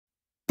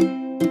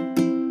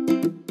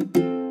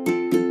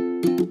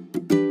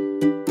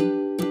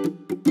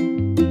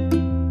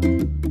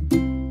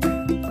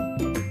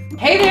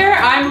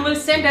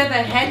Lucinda,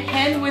 the head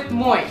hen with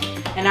Moink,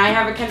 and I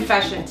have a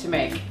confession to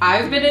make.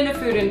 I've been in the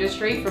food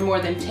industry for more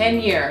than 10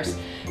 years,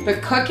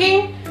 but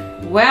cooking,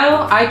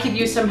 well, I could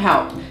use some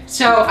help.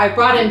 So I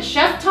brought in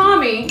Chef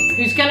Tommy,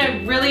 who's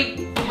gonna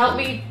really help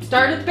me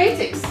start at the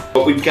basics.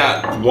 But we've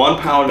got 1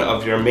 pound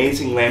of your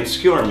amazing lamb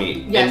skewer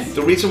meat. Yes. And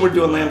the reason we're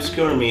doing lamb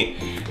skewer meat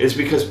is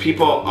because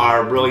people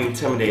are really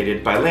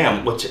intimidated by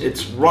lamb, which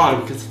it's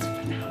wrong because it's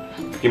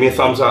phenomenal. Give me a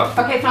thumbs up.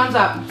 Okay, thumbs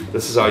up.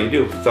 This is all you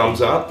do,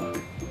 thumbs up.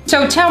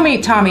 So tell me,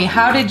 Tommy,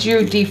 how did you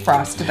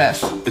defrost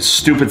this? It's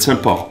stupid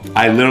simple.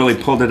 I literally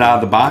pulled it out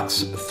of the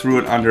box, threw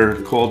it under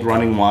cold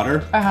running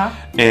water,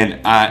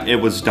 and it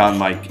was done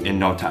like in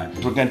no time.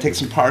 We're gonna take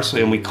some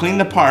parsley and we clean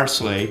the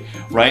parsley,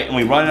 right? And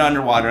we run it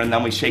under water and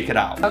then we shake it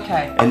out.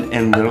 Okay.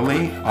 And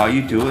literally, all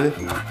you do is,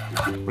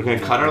 we're gonna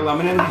cut our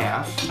lemon in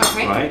half,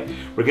 right?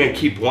 We're gonna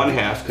keep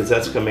 1/2 because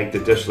that's gonna make the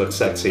dish look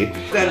sexy.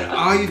 Then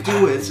all you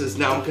do is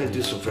now I'm gonna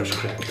do some fresh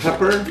cracked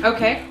pepper.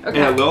 Okay. And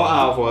a little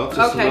olive oil,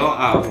 just a little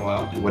olive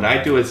oil. What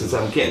I do is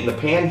I'm getting the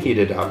pan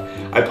heated up.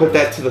 I put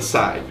that to the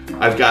side.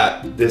 I've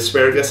got the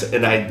asparagus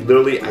and I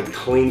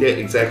cleaned it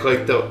exactly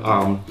like the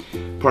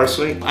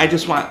parsley. I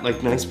just want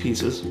like nice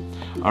pieces,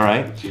 all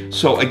right?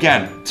 So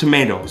again,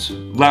 tomatoes,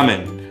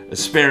 lemon,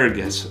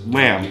 asparagus,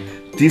 lamb.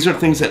 These are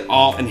things that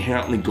all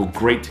inherently go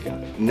great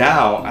together.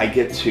 Now I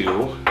get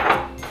to...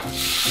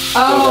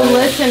 Oh,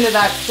 listen to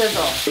that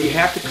sizzle. You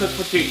have to cook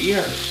with your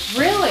ears.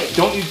 Really?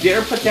 Don't you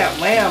dare put that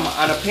lamb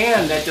on a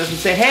pan that doesn't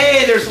say,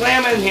 hey, there's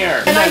lamb in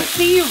here. And I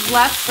see you've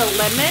left the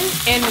lemon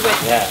in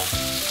with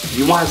it.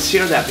 You want to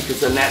sear that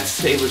because then that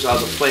savors all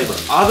the flavor.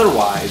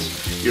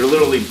 Otherwise, you're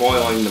literally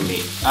boiling the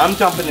meat. I'm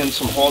dumping in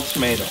some whole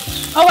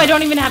tomatoes. Oh, I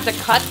don't even have to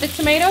cut the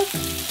tomatoes?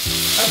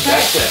 Okay.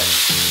 That's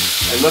it.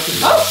 And look at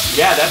this. Oh.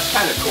 Yeah, that's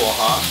kind of cool,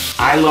 huh?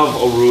 I love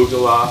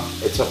arugula.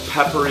 It's a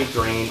peppery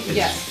green.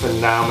 It's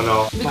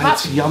phenomenal. But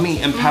it's yummy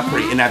and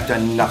peppery, and I've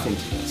done nothing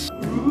to this.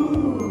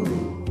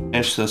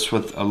 Finish this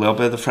with a little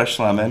bit of the fresh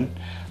lemon.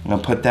 I'm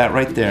gonna put that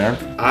right there.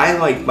 I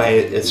like my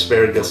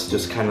asparagus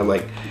just kind of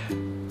like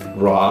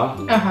raw.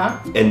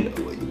 And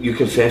you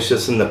can finish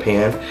this in the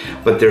pan,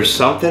 but there's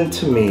something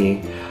to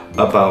me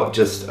about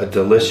just a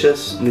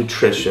delicious,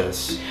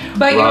 nutritious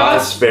raw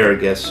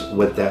asparagus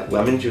with that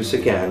lemon juice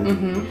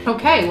again.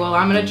 Okay, well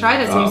I'm gonna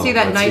try this. You see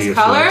that nice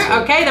color?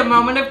 Okay, the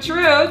moment of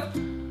truth.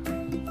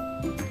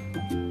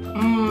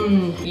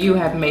 You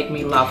have made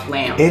me love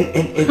lamb. And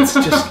it's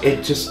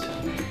just,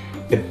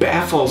 it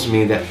baffles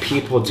me that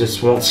people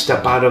just won't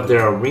step out of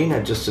their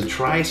arena just to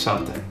try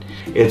something.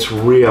 It's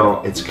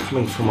real, it's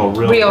coming from a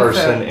real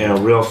person and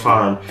a real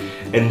farm.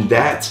 And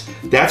that's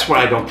where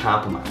I don't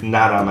compromise,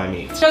 not on my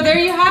meat. So there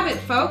you have it,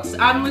 folks.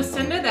 I'm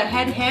Lucinda, the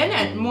head hen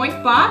at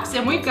Moink Box,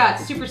 and we've got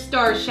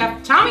superstar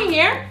Chef Tommy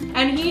here,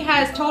 and he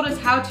has told us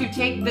how to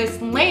take this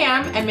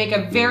lamb and make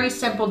a very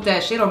simple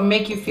dish. It'll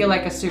make you feel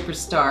like a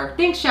superstar.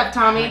 Thanks, Chef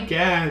Tommy.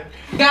 Yeah.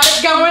 Got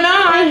it going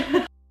on.